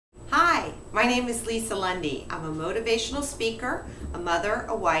My name is Lisa Lundy. I'm a motivational speaker, a mother,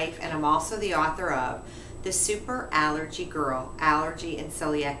 a wife, and I'm also the author of The Super Allergy Girl Allergy and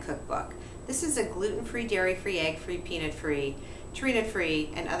Celiac Cookbook. This is a gluten-free, dairy-free, egg-free, peanut-free,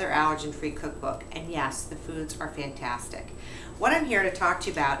 tree-nut-free, and other allergen-free cookbook. And yes, the foods are fantastic. What I'm here to talk to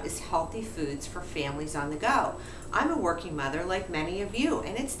you about is healthy foods for families on the go. I'm a working mother like many of you,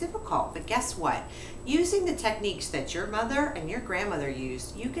 and it's difficult, but guess what? Using the techniques that your mother and your grandmother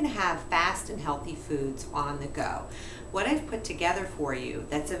used, you can have fast and healthy foods on the go. What I've put together for you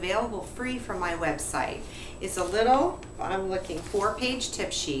that's available free from my website is a little, I'm looking, 4-page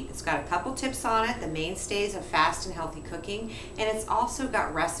tip sheet. It's got a couple tips on it, the mainstays of fast and healthy cooking, and it's also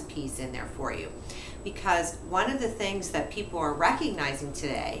got recipes in there for you. Because one of the things that people are recognizing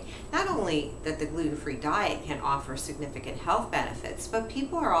today, not only that the gluten-free diet can offer significant health benefits, but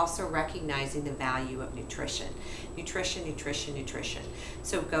people are also recognizing the value of nutrition. Nutrition, nutrition, nutrition.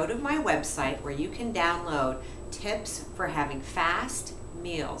 So go to my website where you can download tips for having fast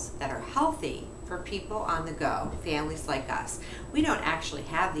meals that are healthy for people on the go, families like us. We don't actually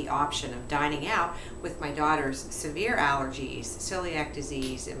have the option of dining out with my daughter's severe allergies, celiac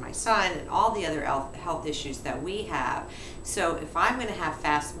disease, and my son, and all the other health issues that we have. So if I'm going to have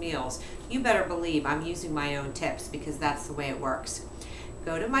fast meals, you better believe I'm using my own tips, because that's the way it works.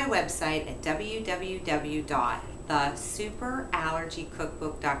 Go to my website at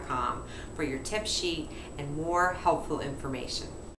www.thesuperallergycookbook.com for your tip sheet and more helpful information.